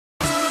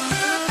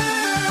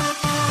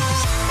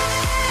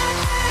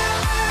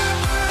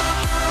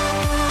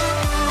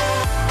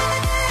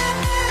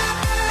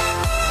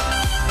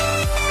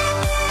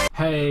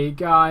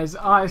guys,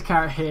 Ice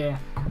Carrot here,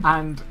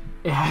 and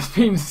it has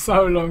been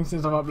so long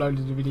since I've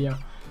uploaded a video.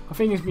 I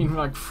think it's been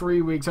like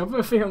 3 weeks. I've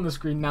got a thing on the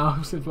screen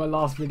now since my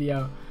last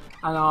video,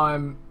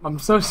 and I'm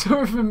so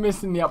sorry for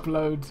missing the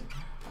uploads.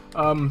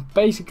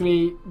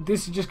 Basically,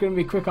 this is just going to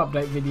be a quick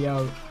update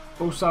video.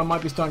 Also, I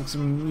might be starting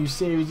some new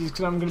series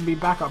because I'm going to be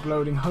back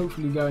uploading,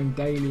 hopefully going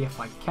daily if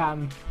I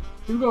can.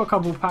 We've got a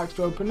couple packs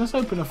to open. Let's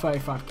open a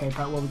 35k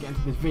pack while we get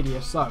into this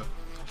video. So,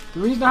 the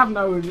reason I haven't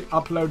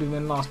uploaded in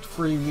the last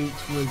 3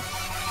 weeks was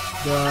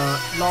the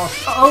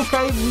last...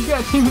 okay, we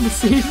get a team of the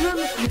season.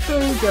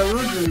 There we go,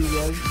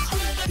 Rodriguez.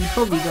 He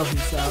probably doesn't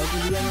sell.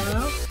 Does he get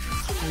anyone else?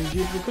 Any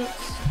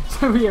duplicates?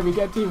 So yeah, we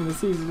get a team of the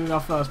season in our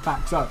first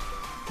pack. So,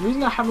 the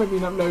reason I haven't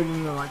been uploading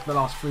in like the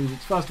last 3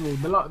 weeks, first of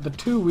all, the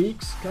 2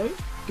 weeks, okay,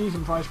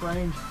 decent price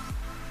range,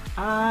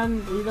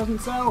 and he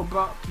doesn't sell,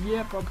 but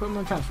yep, I'll put him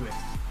on transfer list.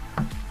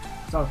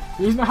 So,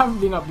 the reason I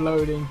haven't been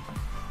uploading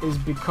is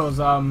because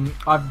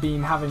I've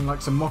been having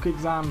like some mock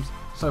exams.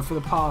 So for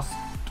the past,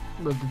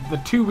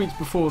 the 2 weeks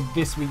before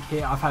this week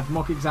here, I've had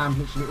mock exams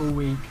literally all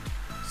week.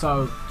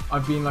 So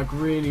I've been like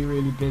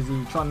really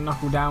busy trying to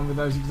knuckle down with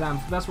those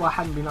exams. That's why I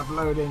hadn't been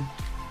uploading.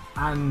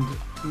 And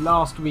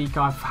last week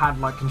I've had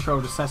like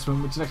controlled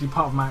assessment, which is actually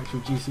part of my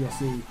actual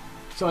GCSE.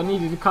 So I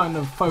needed to kind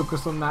of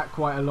focus on that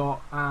quite a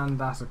lot, and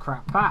that's a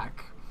crap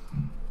pack.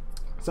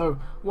 So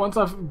once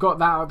I've got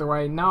that out of the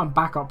way, now I'm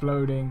back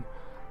uploading.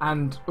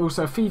 And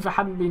also FIFA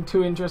hadn't been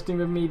too interesting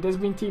with me. There's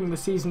been team of the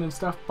season and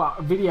stuff, but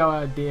video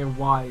idea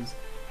wise,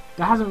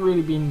 there hasn't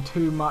really been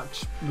too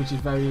much, which is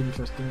very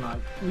interesting. Like,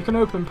 you can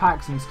open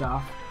packs and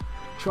stuff,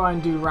 try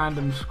and do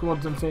random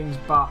squads and things,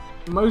 but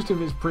most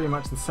of it's pretty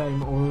much the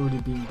same, already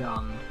been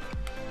done.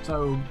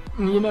 So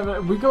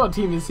we got a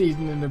team of the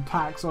season in the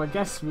pack, so I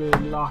guess the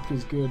luck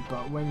is good,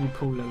 but when you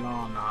pull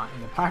Lallana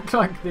in a pack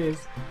like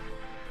this,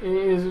 it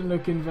isn't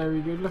looking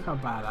very good. Look how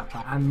bad that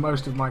pack. And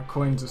most of my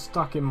coins are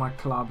stuck in my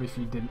club. If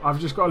you didn't, I've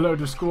just got a load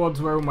of squads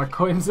where all my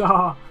coins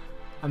are,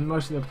 and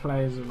most of the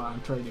players are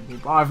like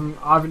untradeable. But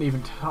I haven't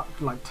even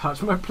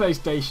touched my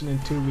PlayStation in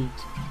 2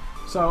 weeks.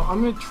 So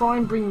I'm gonna try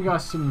and bring you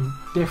guys some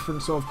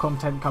different sort of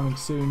content coming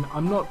soon.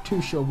 I'm not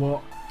too sure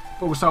what,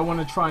 but also I want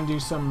to try and do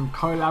some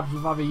collabs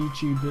with other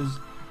YouTubers.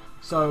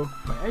 So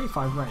wait,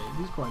 85 rated.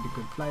 He's quite a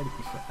good player to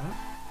be fair.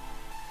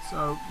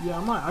 So yeah,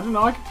 I don't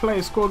know, I could play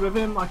a squad with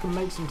him. I can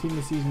make some team of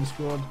the season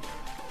squad,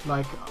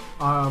 like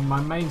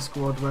my main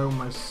squad where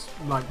almost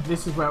like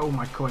this is where all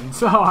my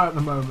coins are at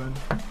the moment.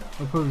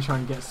 I'll probably try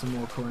and get some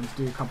more coins,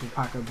 do a couple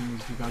pack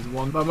openings if you guys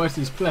want, but most of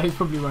these players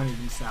probably won't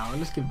even sell.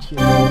 Let's give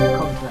Cheers a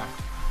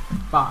contract.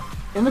 But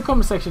in the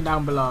comment section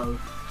down below,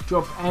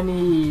 drop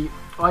any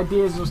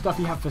ideas or stuff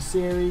you have for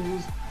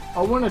series.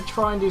 I want to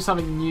try and do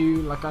something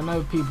new. Like, I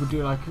know people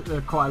do like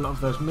quite a lot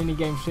of those mini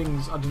game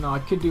things. I don't know, I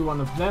could do one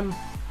of them.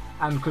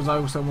 And because I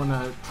also want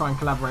to try and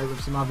collaborate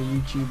with some other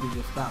YouTubers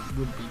if that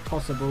would be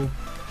possible.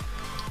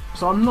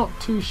 So I'm not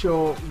too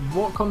sure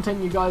what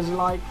content you guys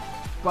like,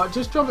 but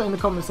just drop it in the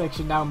comment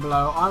section down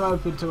below. I'm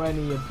open to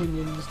any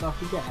opinions and stuff.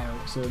 We get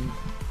Ericsson,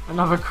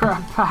 another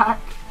crap pack.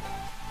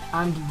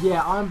 And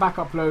yeah, I'm back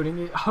uploading.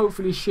 It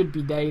hopefully should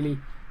be daily.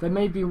 There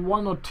may be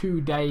 1 or 2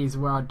 days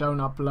where I don't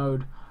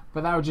upload,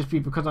 but that would just be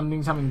because I'm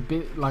doing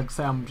something like,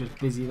 say I'm just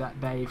busy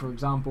that day, for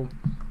example.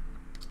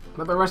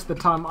 But the rest of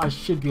the time I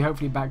should be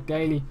hopefully back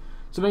daily.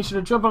 So make sure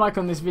to drop a like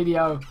on this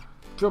video,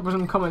 drop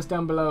some comments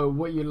down below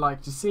what you'd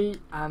like to see,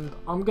 and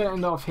I'm going to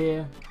end off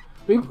here.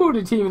 We pulled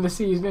a team of the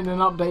season in an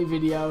update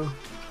video,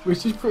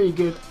 which is pretty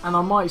good, and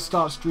I might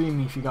start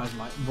streaming if you guys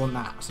want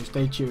that, so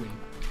stay tuned.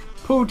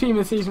 Pulled team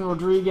of the season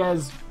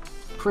Rodriguez,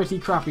 pretty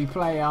crappy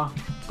player,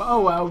 but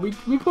oh well,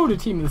 we pulled a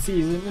team of the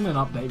season in an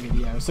update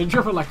video, so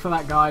drop a like for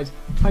that guys.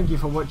 Thank you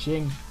for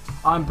watching,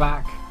 I'm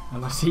back,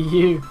 and I'll see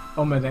you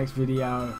on my next video.